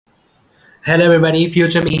Hello everybody,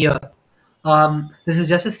 future me here. This is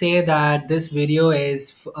just to say that this video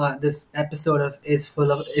this episode of is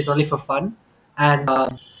full of is only for fun, and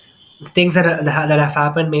things that have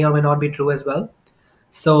happened may or may not be true as well.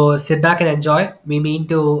 So sit back and enjoy. We mean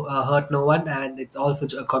to hurt no one, and it's all for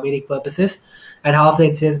comedic purposes. And half the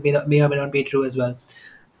incidents may or may not be true as well.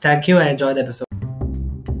 Thank you and enjoy the episode.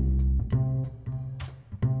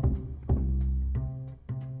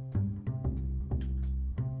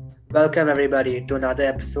 Welcome everybody to another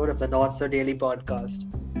episode of the Not So Daily podcast.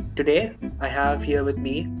 Today I have here with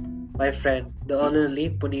me my friend, the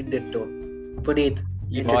honorary Puneet Ditto. Puneet,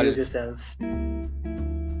 You introduce all, yourself.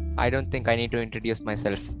 I don't think I need to introduce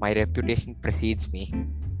myself. My reputation precedes me.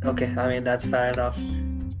 Okay, I mean that's fair enough.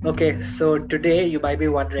 Okay, so today you might be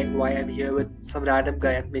wondering why I'm here with some random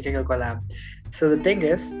guy making a collab. So the thing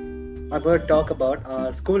is, I'm going to talk about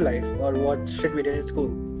our school life or what shit we did in school.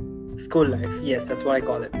 School life, yes, that's what I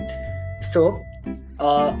call it. So,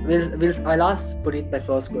 I'll ask Puneet my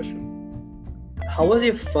first question. How was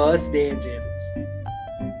your first day in GNS?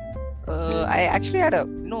 I actually had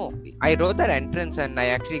I wrote that entrance and I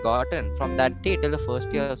actually got in. From that day till the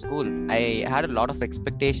first year of school, I had a lot of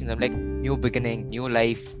expectations. I'm like, new beginning, new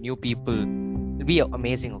life, new people. It'll be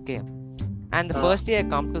amazing, okay? And the first day I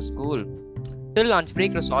come to school, till lunch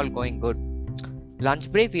break was all going good. Lunch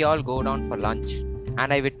break, we all go down for lunch.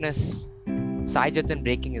 And I witness Sai Jatin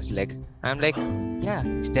breaking his leg. I'm like, yeah,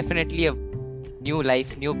 it's definitely a new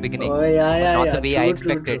life, new beginning. Oh yeah, But yeah, not yeah. the way True, I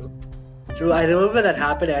true, expected. true. True, I remember that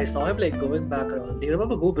happening. I saw him like going back around. Do you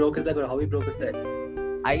remember who broke his leg or how he broke his leg?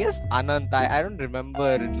 I guess Anant, I don't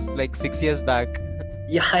remember. It was like 6 years back.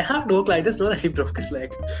 Yeah, I have no clue. I just know that he broke his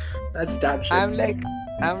leg. That's damn shit. I'm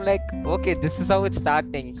like, okay, this is how it's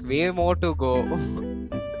starting. Way more to go.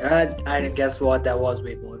 And guess what? There was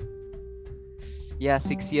way more. Yeah,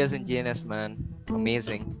 6 years in GNS, man.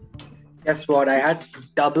 Amazing. Guess what? I had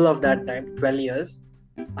double of that time, 12 years.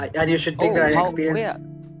 And you should think that I experienced.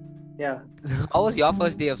 Yeah. How was your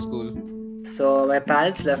first day of school? So my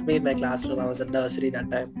parents left me in my classroom. I was in nursery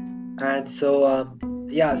that time. And so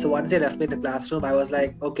once they left me in the classroom, I was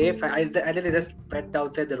like, okay, fine. I literally just went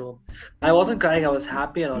outside the room. I wasn't crying. I was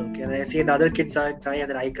happy and all. Okay. And I see another kid started crying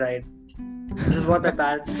and then I cried. This is what my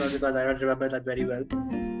parents told because I don't remember that very well.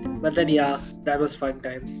 But then, yeah, that was fun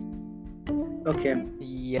times. Okay.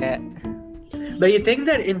 Yeah. But you think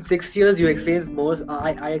that in 6 years you experience most,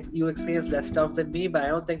 you experience less stuff than me, but I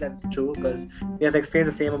don't think that's true because we have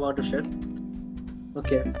experienced the same amount of shit.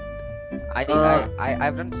 Okay. I've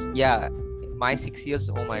done, yeah, my 6 years,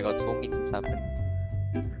 oh my god, so many things happened.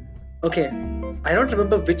 Okay. I don't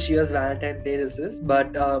remember which year's Valentine's Day is this,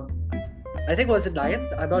 but I think it was in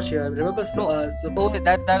 9th. I'm not sure. I remember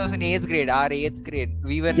That was in 8th grade, our 8th grade.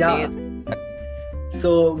 We were in Yeah. 8th.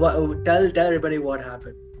 So tell everybody what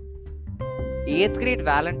happened. 8th grade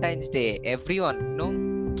Valentine's Day,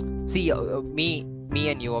 everyone, see, me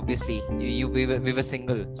and you, obviously, we were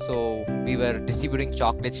single, so we were distributing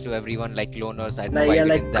chocolates to everyone like loners. I don't know Like why yeah, we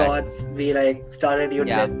like did that. gods, we like started you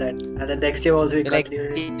Yeah. did that, and the next year also we We're like,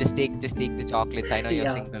 continued. "Hey, just take the chocolates. I know you're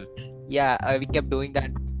Yeah. single." Yeah, we kept doing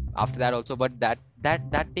that after that also, but that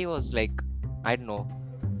day was like, I don't know.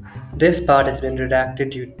 This part has been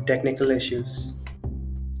redacted due to technical issues.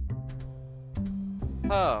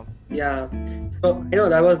 Huh. Yeah. So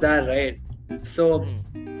that was that, right? So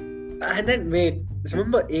Hmm. and then wait,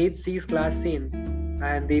 remember 8C's class scenes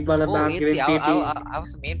and Deepmala Oh, ma'am 8th, giving PT. I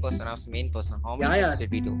was the main person. How Yeah, many yeah. things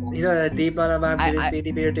did we do? Deepmala ma'am I- giving I-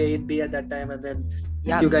 PT period to 8B at that time, and then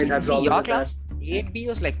Yeah, you guys had see, problems your with that. class 8B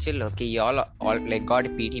was like chill, okay? Y'all all like got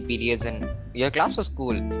PT periods and your class was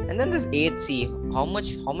cool. And then this 8C, how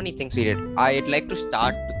many things we did? I'd like to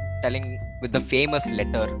start telling with the famous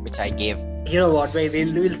letter which I gave. You know what? Wait,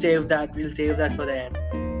 we'll save that. We'll save that for the end.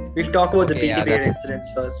 We'll talk about the Okay, PT yeah, period that's- incidents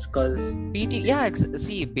first, because PT, yeah,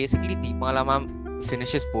 see, basically Deepmala ma'am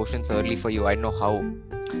finishes portions early for you. I don't know how.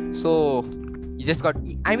 So you just got,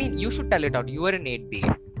 I mean, you should tell it out. You were in 8B.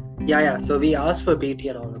 yeah. So we asked for PT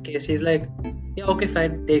and all. Okay, she's like, yeah, okay,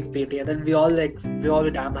 fine, take PT, and then we all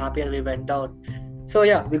were damn happy and we went down. So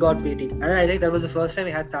yeah, we got PT, and I think that was the first time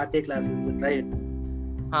we had Saturday classes, right?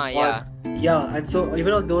 Yeah. Yeah, and so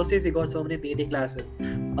even on those days we got so many PT classes.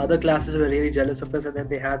 Other classes were really jealous of us, and then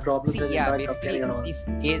they had problems See, and they yeah, started basically, complaining and all. these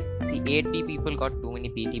 8B people got too many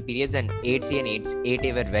PT periods, and 8C and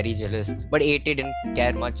 8A were very jealous. But 8A didn't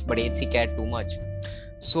care much, but 8C cared too much.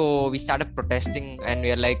 So we started protesting, and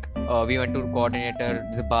we were like, we went to coordinator,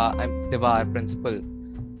 the bar principal.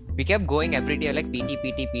 We kept going every day, like PT.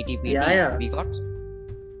 Yeah. We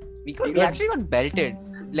actually got belted.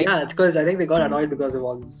 Like, Yeah, it's because I think they got annoyed because of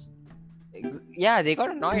all this. yeah, they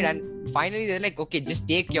got annoyed, and finally they're like, okay, just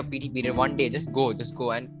take your PT period one day, just go,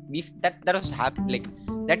 and that was happy, like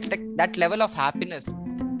that level of happiness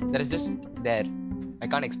that is just there. I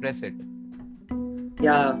can't express it.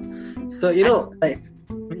 Yeah. So like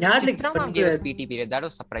we had like Chitra ma'am gave us PT period. That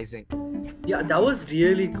was surprising. Yeah, that was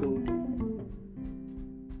really cool.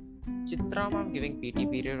 Chitra ma'am giving PT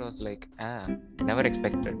period was like, never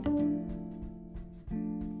expected.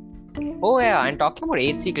 Oh yeah, and talking about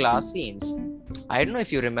 8C class scenes, I don't know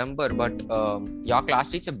if you remember, but your class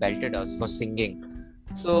teacher belted us for singing.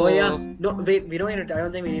 So. Oh yeah, no wait, we don't need to. I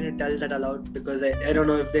don't think we need to tell that aloud because I don't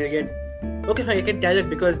know if they get. Okay, fine, you can tell it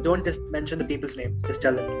because don't just mention the people's names. Just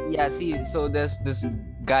tell it. Yeah, see, so there's this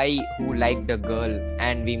guy who liked a girl,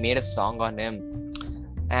 and we made a song on him,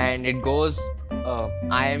 and it goes,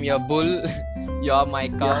 "I am your bull, you're my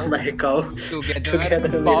cow, You're my cow.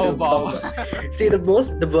 Together bow bow." See, the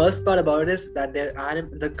worst part about it is that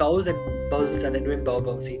the cows and bulls and they're doing bow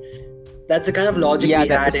bow. See, that's the kind of logic we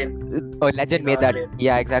had in. Oh, legend made that.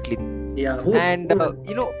 Yeah, exactly. Yeah,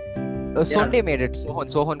 Sunday made it.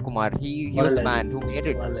 Sohan Kumar. He was the man who made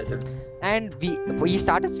it. And we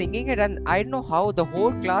started singing it, and I don't know how the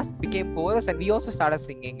whole class became chorus, and we also started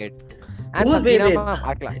singing it. And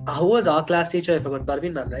who was our class teacher? I forgot.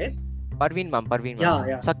 Parveen ma'am, right? Parveen ma'am.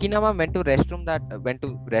 Yeah. Sakina ma'am went to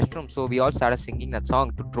restroom, so we all started singing that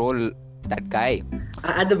song to troll that guy.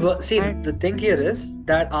 And the thing here is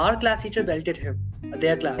that our class teacher belted him.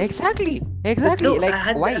 Their class. Exactly. No,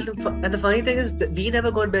 Why? And the funny thing is that we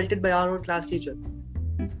never got belted by our own class teacher.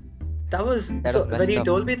 When he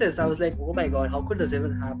told me this, I was like, oh my god, how could this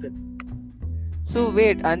even happen? So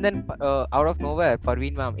wait, and then out of nowhere,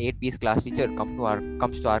 Parveen ma'am, 8B's class teacher,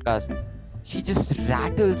 comes to our class. She just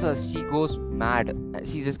rattles us. She goes mad.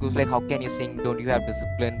 She just goes like, how can you sing? Don't you have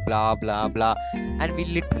discipline? Blah blah blah. And we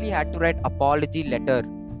literally had to write apology letter,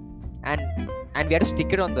 and we had to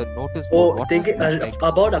stick it on the notice board.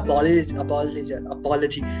 About apology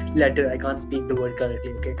letter. I can't speak the word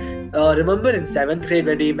correctly. Okay. Remember in 7th grade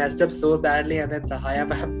when we messed up so badly, and then Sahaya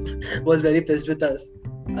ma'am was very pissed with us.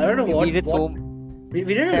 I don't know what. We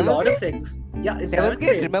did a lot of things. Yeah, in 7th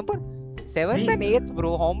grade. Remember? 7th and 8th,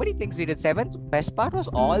 bro. How many things we did? 7th. Best part was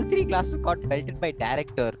all 3 classes got belted by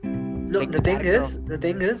director. No, like the thing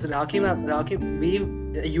is, Raki,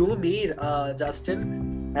 you, me,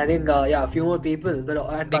 Justin, I think, a few more people.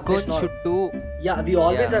 But Nikon should do. Yeah, we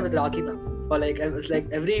always are with Raki ma'am. For like, it's like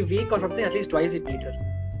every week or something, at least twice we meet her.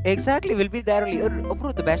 Exactly, we'll be there only.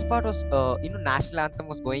 Bro, the best part was, national anthem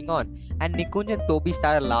was going on, and Nikunj and Toby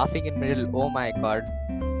started laughing in middle. Oh my god,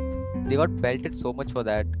 they got belted so much for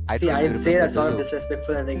that. I'd say that's not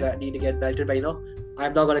disrespectful, and they need to get belted. But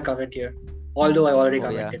I'm not gonna comment here. Although I already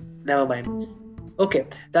commented. Yeah. Never mind. Okay,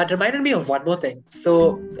 that reminded me of one more thing.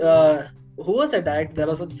 So, who was that director? There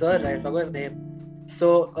was some sir, right? I forgot his name.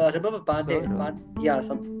 So, remember Pandey?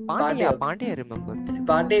 Pandey, I remember. See,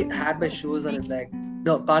 Pandey had my shoes on his leg.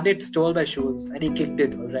 No, Pandey stole my shoes and he kicked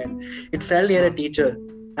it. Right? It fell near a teacher,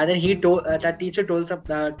 and then he told that teacher told this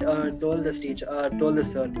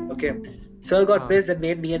sir. Okay, sir got pissed and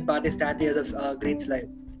made me and Pandey stand near this green slide.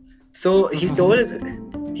 So he told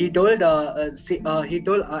we told him,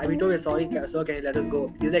 sorry sir, can you let us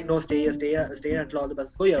go? He's like, no, stay here until all the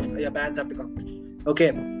buses go. Your bands have to come.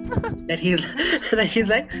 Okay. Then he's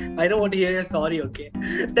like, I don't want to hear your story. Okay.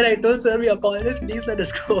 Then I told sir, we apologize, please let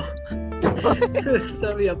us go.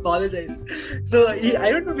 So we apologize. So I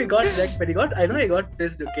don't know if he got wrecked, but he got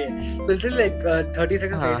pissed. Okay. So it's just like 30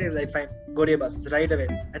 seconds later, he's like, fine, go to your bus right away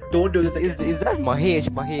and don't do this again. Is that Mahesh?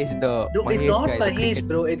 No, Mahesh it's not guy, Mahesh,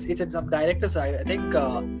 bro. It's some director. So I think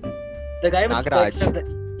the guy with Nagaraj.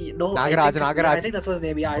 Nagaraj. I think that's what his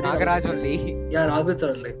name. Yeah, I think Nagaraj only. Yeah, Nagaraj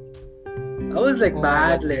sir. Like, I was like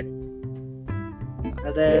mad lit.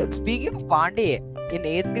 And then speaking of Pandey, in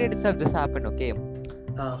 8th grade itself, this happened. Okay.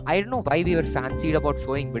 I don't know why we were fancied about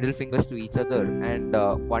showing middle fingers to each other, and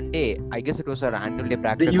one day, I guess it was a random day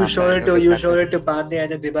practice. You showed it to Pandey,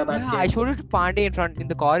 and then Diba man. Yeah, I showed it to Pandey in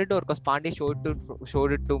the corridor because Pandey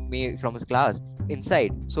showed it to me from his class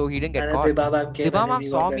inside, so he didn't get caught. Diba ma'am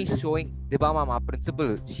saw me showing. Diba ma'am, our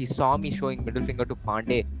principal, she saw me showing middle finger to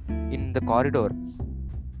Pandey in the corridor.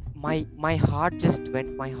 My heart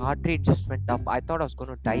rate just went up. I thought I was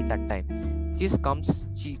going to die that time. She just comes,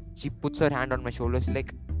 she puts her hand on my shoulders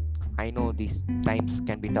like, I know these times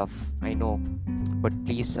can be tough, I know, but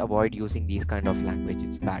please avoid using these kind of language,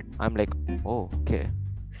 it's bad. I'm like, oh, okay.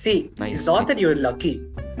 See, nice. It's not that you were lucky,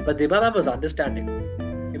 but Diba ma'am was understanding.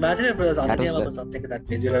 Imagine if it was Ananya ma'am or something in that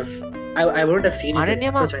place. I wouldn't have seen it.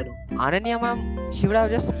 Ananya ma'am, she would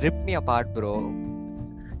have just ripped me apart, bro.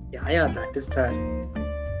 Yeah, that is that.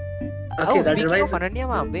 Okay, that speaking of reminds me. Ananya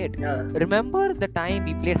ma'am, wait. Yeah. Remember the time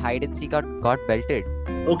we played hide and seek, got belted?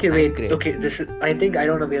 Okay, Ninth wait. grade. Okay, this is. I think I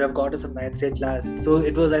don't know. We have gone to some ninth grade class. So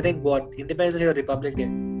it was, I think, what, Independence Day or Republic Day.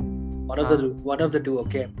 One of the two.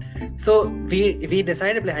 Okay. So we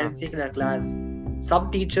decided to play hide and seek in our class.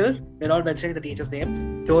 Some teacher, we're not mentioning the teacher's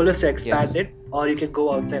name, told us to expand Yes. it, or you can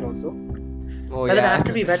go outside also. Oh And then yeah.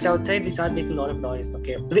 after we went outside, we started making a lot of noise.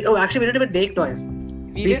 Okay. Actually, we didn't even make noise.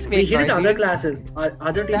 We didn't We make hid in noise. other classes.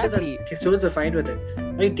 Other teachers Exactly. and students were fine with it. I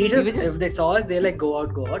mean, We teachers, were just if they saw us, they like go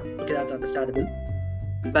out. Okay, that's understandable.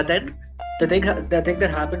 But then the thing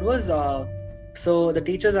that happened was, so the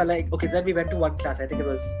teachers are like, okay, so then we went to one class. I think it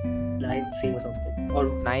was 9C or something, or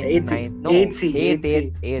ninth, 8C, ninth. No, 8C, eighth, 8C.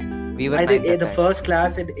 eighth, eighth. We were I think ninth that the time. first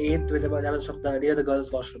class in 8th that was from the near the girls'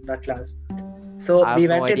 washroom. That class. So I we have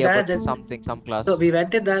no went in idea, there. but Then some class. so we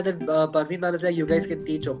went in there. Then Parveen ma'am was like, you guys can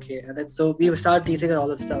teach, okay? And then so we started teaching her all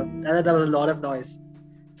that stuff. And then there was a lot of noise.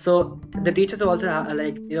 So the teachers were also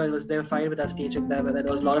like, they were fine with us teaching them, and then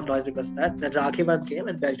there was a lot of noise because of that. Then Rakhi ma'am came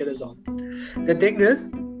and belted us all. The thing is,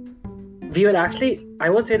 we were actually, I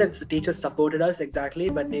won't say that the teachers supported us exactly,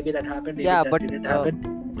 but maybe that happened, maybe Yeah, that but didn't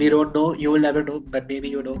happen. We don't know. You will never know, but maybe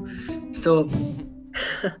you know. So,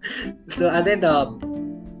 so and then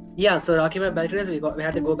yeah, so Rakhi ma'am belted us. We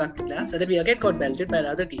had to go back to class, and then we again got belted by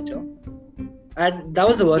another teacher, and that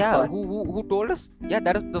was the worst yeah, part. who told us? Yeah,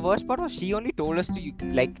 that is the worst part. Was she only told us to you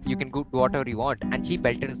can do whatever you want, and she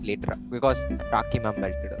belted us later because Rakhi ma'am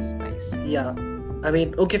belted us. Nice. Yeah, I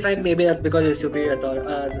mean, okay, fine. Maybe that's because the superior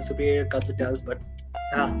comes and tells. But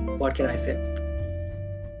what can I say?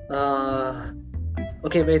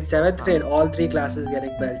 Okay, wait. 7th grade, all 3 classes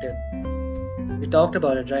getting belted. We talked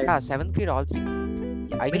about it, right? Yeah, 7th grade, all 3.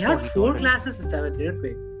 Yeah, I We guess had we 4 told it. classes in 7th, didn't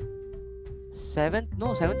we?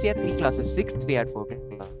 7th we had 3 classes. 6th we had 4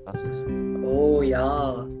 classes. Oh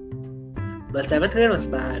yeah. But 7th grade was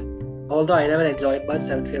bad. Although I never enjoyed much,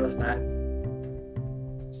 7th grade was bad.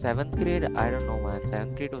 7th grade, I don't know, man.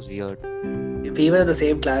 7th grade was weird. We were in the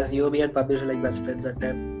same class. You, me, and Papish were like best friends at that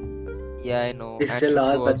time. Yeah, I know. We And still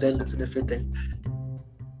are, Shubhu but also then it's a different thing.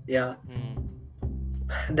 Yeah.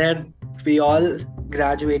 Hmm. Then we all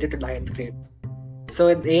graduated to 9th grade. So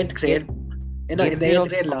in 8th grade, in the 8th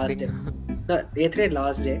grade last day. No, 8th grade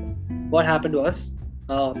last day, what happened was,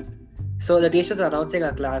 so the teachers were announcing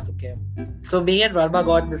our class, okay. So me and Varma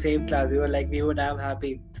got in the same class. We were damn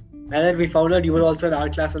happy. And then we found out you were also in our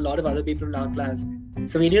class, a lot of other people in our class.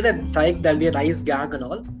 So we knew that psych, there'll be a nice gang and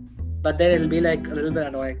all, but then it'll be like a little bit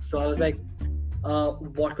annoying. So I was like,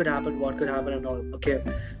 what could happen and all. Okay.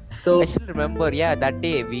 So I still remember, yeah, that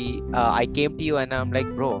day I came to you and I'm like,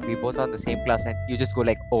 bro, we both are in the same class, and you just go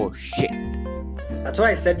like, oh shit. that's what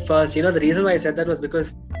I said first. The reason why I said that was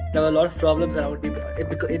because there were a lot of problems around me in the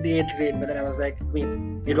 8th grade. But then I was like, I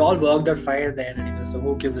mean, it all worked out fine then anyway, so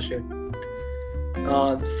who gives a shit?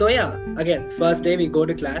 So yeah, again, first day we go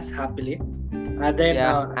to class happily. And then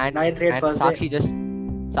and 9th grade and first Sakshi day.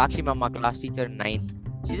 Sakshi ma'am, our class teacher in 9th.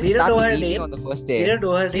 She just We didn't know starts her teaching name. on the first We day. didn't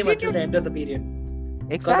know her She name didn't until the end of the period.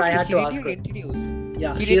 Exactly. I had She to didn't ask even her. introduce.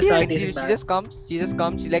 Yeah, She she didn't started even teaching introduce. maths. She just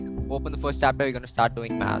comes. She like open the first chapter. We're gonna start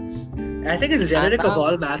doing maths. I think it's generic of ma'am-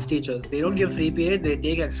 all maths teachers. They don't give free period. They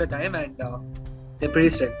take extra time, and they're pretty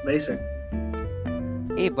strict, very strict.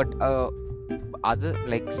 Hey, but other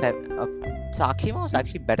Sakshi ma'am was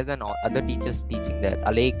actually better than all other teachers teaching there.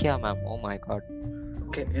 Alekhya ma'am. Oh my god.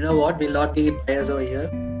 Okay, you know what? We'll not be biased over here.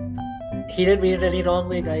 He didn't mean it any wrong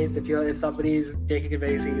way, guys. If somebody is taking it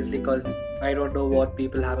very seriously, because I don't know what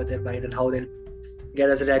people have in their mind and how they'll get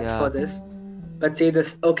us wrecked Yeah. for this. But say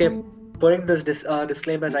this, okay, putting this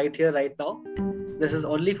disclaimer right here, right now. This is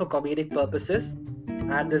only for comedic purposes,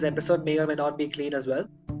 and this episode may or may not be clean as well.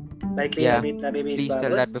 By clean, I Yeah. mean that may be Please swear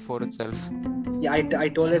tell words. that before itself. Yeah, I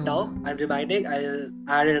told it now. I'm reminding. I'll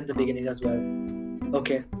add it at the beginning as well.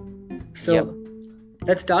 Okay. So Yep.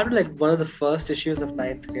 let's start with like one of the first issues of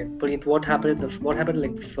 9th grade. Puneet, what happened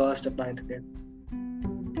like the first of 9th grade?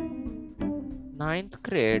 9th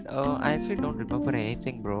grade. I actually don't remember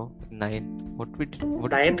anything, bro. 9th. What did we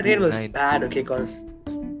 9th do grade in was 9th? bad, okay, because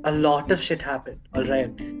a lot of shit happened. All right.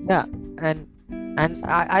 Yeah, and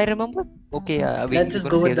I remember. Okay, Let's just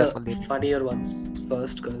we're go gonna with save that for the later. funnier ones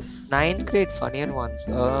first, because 9th grade funnier ones.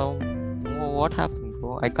 What happened,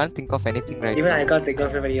 bro? I can't think of anything right even now. I can't think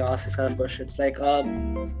of it when you ask this kind of questions. Like,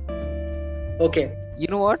 okay. You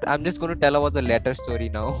know what? I'm just gonna tell about the letter story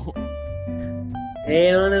now.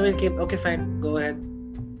 Hey, no, we'll keep. Okay, fine. Go ahead.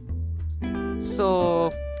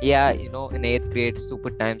 So yeah, in 8th grade,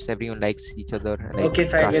 stupid times, everyone likes each other. Like, Okay,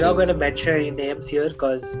 fine. We're not crushes. going to mention any names here,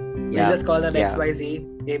 because we'll Yeah, just call them yeah. XYZ,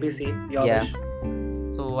 ABC, your Yeah. wish.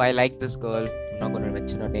 So I like this girl. I'm not gonna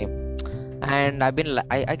mention her name. And I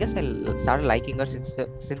guess started liking her since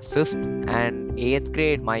fifth and eighth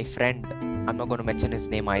grade. My friend, I'm not going to mention his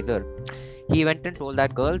name either, he went and told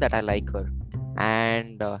that girl that I like her,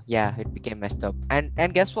 and yeah, it became messed up. And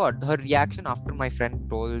guess what? Her reaction after my friend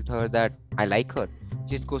told her that I like her,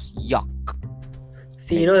 she just goes yuck.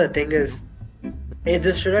 See, Like, the thing is,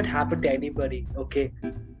 this shouldn't happen to anybody. Okay,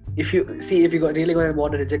 if you really going to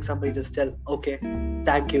want to reject somebody, just tell, okay,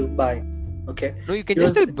 thank you, bye. Okay. no, you can You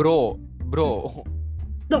just know, tell bro.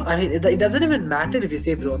 No, I mean, it doesn't even matter if you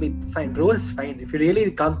say bro. I mean, fine, bro is fine. If you really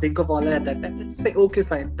can't think of all that at that time, just say, okay,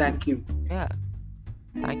 fine, thank you. Yeah,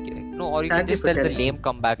 thank you. No, or you Thank can you just for tell the telling lame me.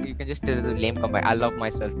 comeback. You can just tell the lame comeback. I love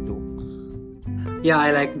myself too. Yeah,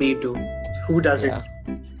 I like me too. Who doesn't? Yeah.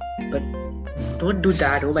 But don't do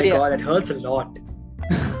that. Oh So my yeah. god, that hurts a lot.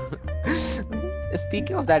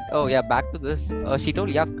 Speaking of that, oh yeah, back to this. She told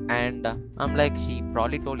yuck, and I'm like, she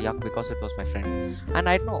probably told yuck because it was my friend. And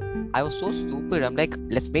I know I was so stupid. I'm like,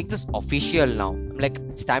 let's make this official now. I'm like,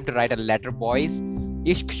 it's time to write a letter, boys.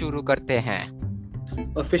 Ishq shuru karte hain.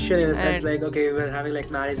 Official in a sense, And like, okay, we're having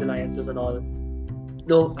like marriage alliances and all.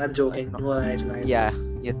 No, I'm joking. no, No marriage yeah,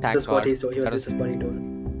 alliances. thank Just what God. he told. That This was is what he told.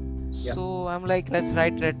 Yeah. So I'm like, let's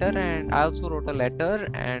write letter, and I also wrote a letter,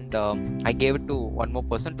 and I gave it to one more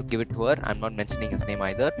person to give it to her. I'm not mentioning his name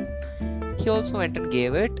either. He also went and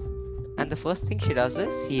gave it, and the first thing she does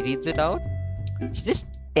is she reads it out. She just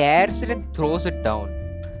tears it and throws it down.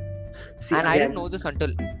 See, And I didn't again, know this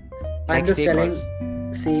until I'm next just day, telling. cause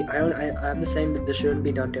See, I'm just saying that this shouldn't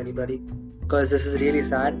be done to anybody, because this is really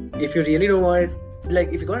sad. If you really don't want it,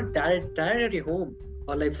 like, if you're gonna tear it at your home,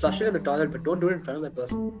 or like flush it in the toilet, but don't do it in front of that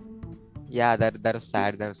person. yeah, that was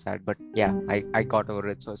sad. That was sad, but yeah, I got over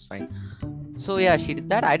it, so it's fine. So yeah, she did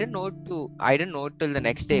that. I didn't know it till the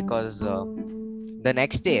next day, cause the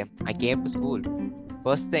next day I came to school.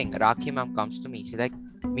 First thing, Rakhi ma'am comes to me. She's like,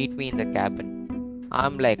 meet me in the cabin.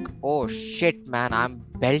 I'm like, oh shit, man, I'm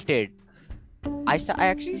belted. I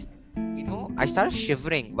actually, I started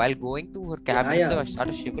shivering while going to her cabin. Yeah, So yeah. I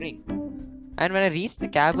started shivering. And when I reached the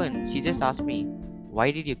cabin, she just asked me,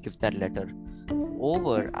 why did you give that letter?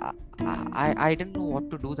 Over. I didn't know what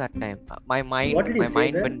to do that time. My What did mind, he my say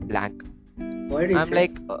mind then? went blank. What did he I'm say?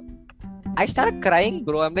 like, I started crying,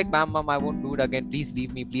 bro. I'm like, ma'am, I won't do it again. Please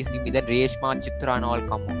leave me. Then Reshma, Chitra, and all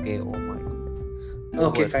come. Okay. Oh my god.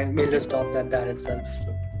 Okay, Over. fine. We'll just stop that itself.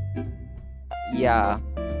 Yeah.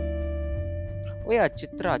 Oh yeah,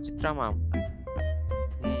 Chitra, ma'am.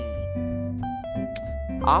 Hmm.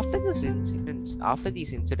 After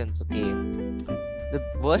these incidents, okay. The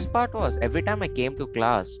worst part was every time I came to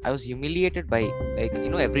class, I was humiliated by, like,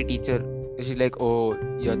 every teacher. She's like, oh,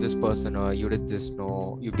 you're this person, or you did this,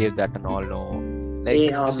 no, you gave that and all, no. Like, Hey,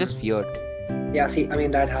 it was just weird. yeah, see, I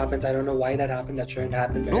mean, that happens. I don't know why that happened. That shouldn't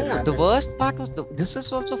happen, but it No, the happened. worst part was this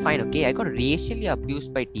is also fine, okay. I got racially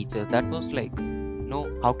abused by teachers. That was like,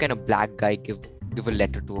 how can a black guy give a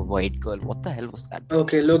letter to a white girl? What the hell was that?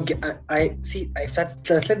 Okay, look, I see. That's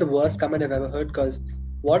like the worst comment I've ever heard. Because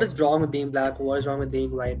what is wrong with being black? What is wrong with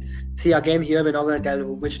being white? See, again, here we're not gonna tell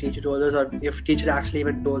which teacher told us, or if teacher actually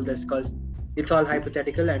even told this, because it's all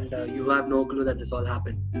hypothetical, and you have no clue that this all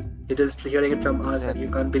happened. You're just hearing it from us, and you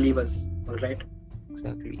can't believe us. All right.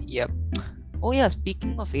 Exactly. Yep. Oh yeah,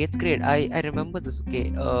 speaking of 8th grade, I remember this.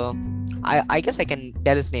 Okay. I guess I can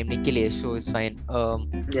tell his name, Nikhilesh, so it's fine.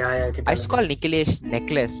 Yeah, I can I tell used to him. call Nikhilesh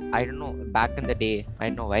Necklace. I don't know, back in the day. I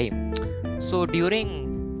don't know why. So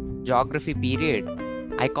during geography period,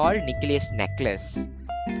 I called Nikhilesh Necklace.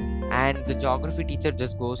 And the geography teacher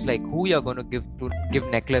just goes like, who you're gonna give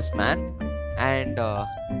necklace, man? And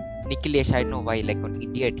Nikhilesh, I don't know why, like an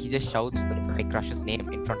idiot, he just shouts my crush's name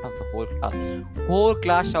in front of the whole class. Whole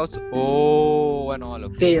class shouts, oh, and all.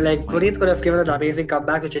 Okay. See, like My- Puneet could have given an amazing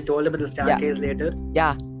comeback, which he told him in the staircase later.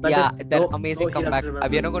 Yeah, But yeah, then, that no, amazing he comeback. doesn't We are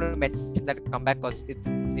remember. not going to mention that comeback because it's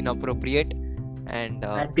inappropriate. And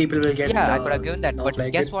And people will get yeah, I could have given that. not But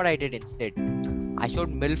like guess it. what I did instead? I showed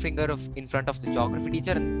middle finger in front of the geography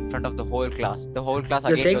teacher and in front of the whole class. The whole class The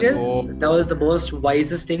again thing goes, is, oh, that was the most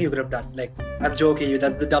wisest thing you could have done. Like, I'm joking you.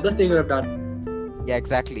 That's the dumbest thing you could have done. yeah,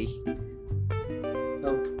 exactly.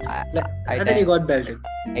 Okay. I, And then you got belted.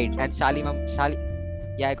 Right. And Shali,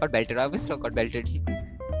 yeah, I got belted. I obviously got belted. See,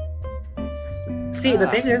 the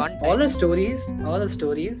thing is, Fun all the times.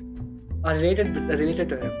 stories are related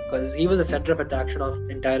to him, because he was the center of attraction of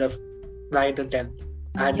entire of 9th and 10th,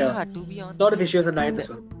 and Yeah, to be honest, lot of issues in 9th as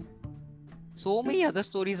well. so many other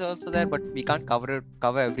stories are also there, but we can't cover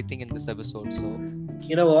everything in this episode. So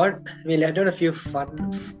You know what? We'll end on a few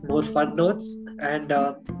more fun notes, and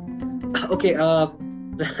okay.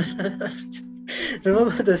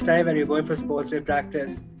 Remember this time when you were going for sports day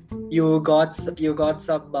practice? You got some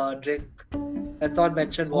drink Let's not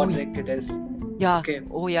mention Oh, what drink it is. yeah. Okay.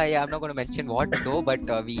 Oh, yeah. I'm not going to mention what though, but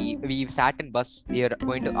we sat in bus. We are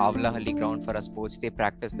going to Avlahalli ground for a sports day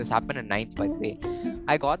practice. This happened in ninth, by the way.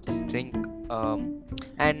 I got this drink,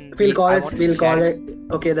 and I wanted to We'll share call it. it.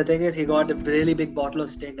 Okay, the thing is, he got a really big bottle of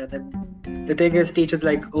Sting, and then the thing is, teachers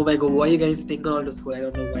like, oh my god, why are you guys Sting all to school? I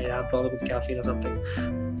don't know why I have problem with caffeine or something.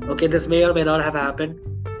 Okay, this may or may not have happened,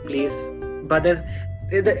 please. But then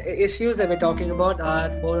the issues that we're talking about are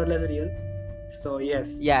more or less real. So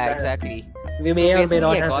yes, Yeah, exactly. we So may or may basically,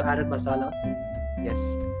 not I have got added masala.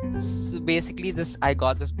 yes. So basically, I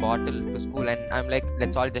got this bottle to school, and I'm like,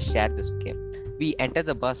 let's all just share this, okay? We enter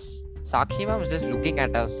the bus. Sakshi ma'am is just looking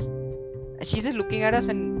at us. She's just looking at us,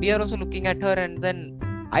 and we are also looking at her. And then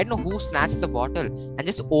I don't know who snatched the bottle and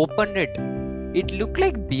just opened it. It looked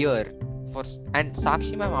like beer. And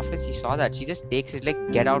Sakshi ma'am, after she saw that, she just takes it like,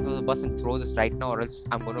 get out of the bus and throw this right now, or else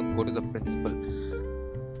I'm gonna go to the principal.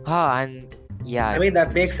 And yeah, I mean,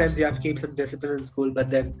 that makes sense. You have to keep some discipline in school, but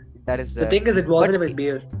then that is the thing is, it wasn't but even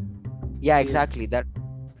beer. yeah, exactly that.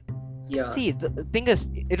 Yeah. See, the thing is,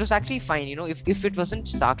 it was actually fine, if it wasn't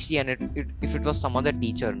Sakshi and if it was some other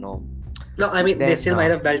teacher, no. No, I mean, they Then still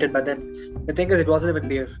might have belted, but then the thing is, it wasn't even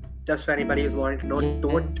beer. Just for anybody who's wanting to know,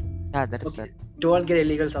 that is okay, don't get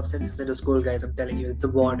illegal substances into school, guys. I'm telling you, it's a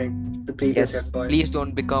warning. The previous yes, employee. please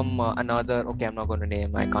don't become another. Okay, I'm not going to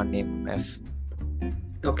name. I can't name F.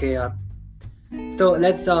 Okay, yeah. So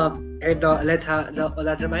let's let's have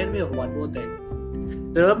that remind me of one more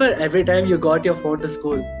thing. Remember, every time you got your phone to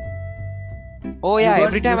school. Oh yeah,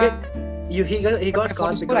 every time he got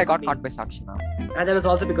caught school, I got because of me. caught by Sakshi ma'am. And that was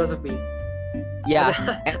also because of me. Yeah,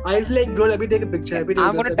 I was like, bro, let me take a picture. Let me do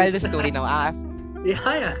I'm this, gonna let tell me- this story now.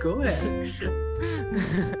 Yeah, go ahead.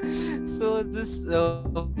 So this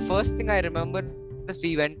first thing I remember is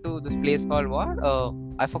we went to this place called what?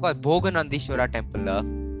 I forgot, Bhoganandishwara temple.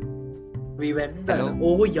 We went there. Hello?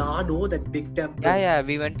 Oh yeah, no, that big temple. Yeah,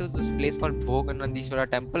 we went to this place called Bhoganandishwara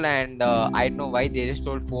temple, and I don't know why they just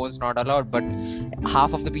told phones not allowed, but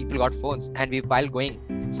half of the people got phones. And while going,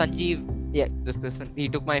 Sanjeev, this person, he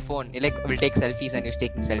took my phone. He like, we'll take selfies, and he's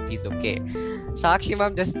taking selfies, okay. Sakshi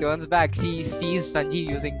ma'am just turns back. She sees Sanjeev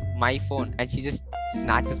using my phone, and she just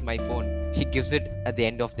snatches my phone. She gives it at the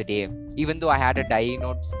end of the day. Even though I had a diary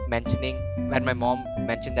notes mentioning when my mom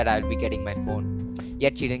mentioned that I'll be getting my phone.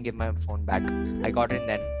 Yet she didn't give my phone back. I got it in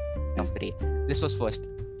the end of the day. This was first.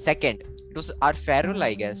 Second, it was our farewell,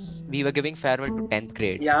 I guess. We were giving farewell to 10th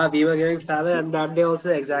grade. Yeah, we were giving farewell, and that day also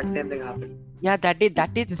the exact same thing happened. Yeah, that day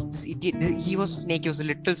this idiot, he was snake. He was a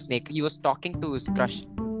little snake. He was talking to his crush.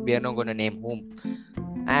 We are not going to name whom.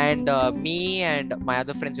 And me and my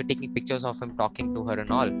other friends were taking pictures of him talking to her and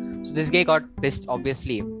all. So this guy got pissed,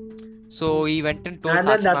 obviously. So he went and told And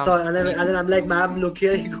then Sakshi that's ma'am, all. And then I'm like, ma'am, look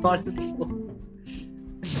here, he got his phone.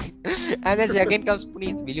 and then she again comes,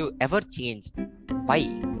 Puneet, will you ever change? Why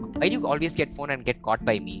do you always get phone and get caught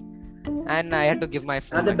by me? And I had to give my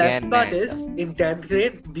phone And the again. best part is, in 10th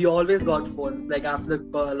grade, we always got phones, like after the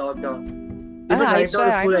lockdown. Even I right swear,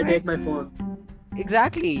 now in school, I know. take my phone.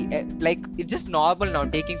 Exactly. Like, it's just normal now,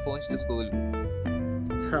 taking phones to school.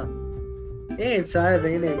 Huh. Hey, it's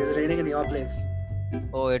raining. It's raining in your place.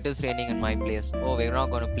 Oh, it is raining in my place. Oh, we're not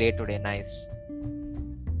going to play today. Nice.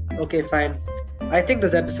 Okay, fine. I think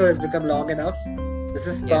this episode has become long enough. This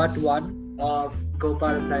is part Yes. 1 of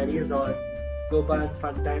Gopal Diaries or Gopal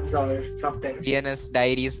Fun Times or something. GNS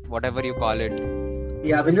Diaries, whatever you call it.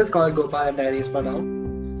 Yeah, we'll just call it Gopal Diaries for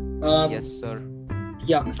now. Yes, sir.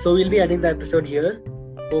 Yeah, so we'll be ending the episode here.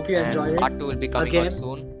 Hope you And enjoyed it. part 2 will be coming Again. out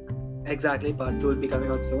soon. Exactly, part 2 will be coming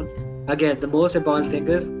out soon. Again, the most important thing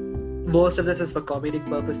is, most of this is for comedic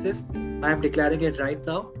purposes. I am declaring it right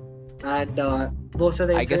now. And most of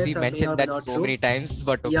the I guess we incidents may or mentioned may that not so true. many times,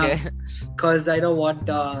 but okay. Yeah. Because I don't want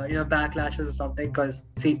backlashes or something, because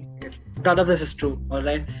see, none of this is true, all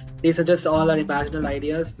right? These are just all our imaginal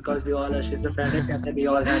ideas, because we all are schizophrenic and then we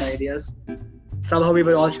all had ideas. Somehow we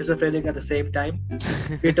were all schizophrenic at the same time.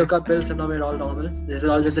 We took our pills and now we're all normal. This is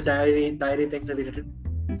all just the diary things that we did.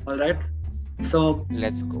 All right? So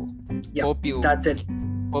Let's go. yeah, that's it.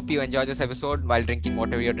 Hope you enjoy this episode while drinking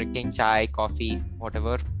whatever you're drinking, chai, coffee,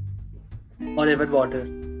 whatever. Or even water.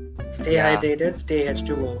 Stay Yeah. hydrated, stay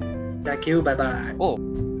H2O. Thank you, bye-bye. Oh.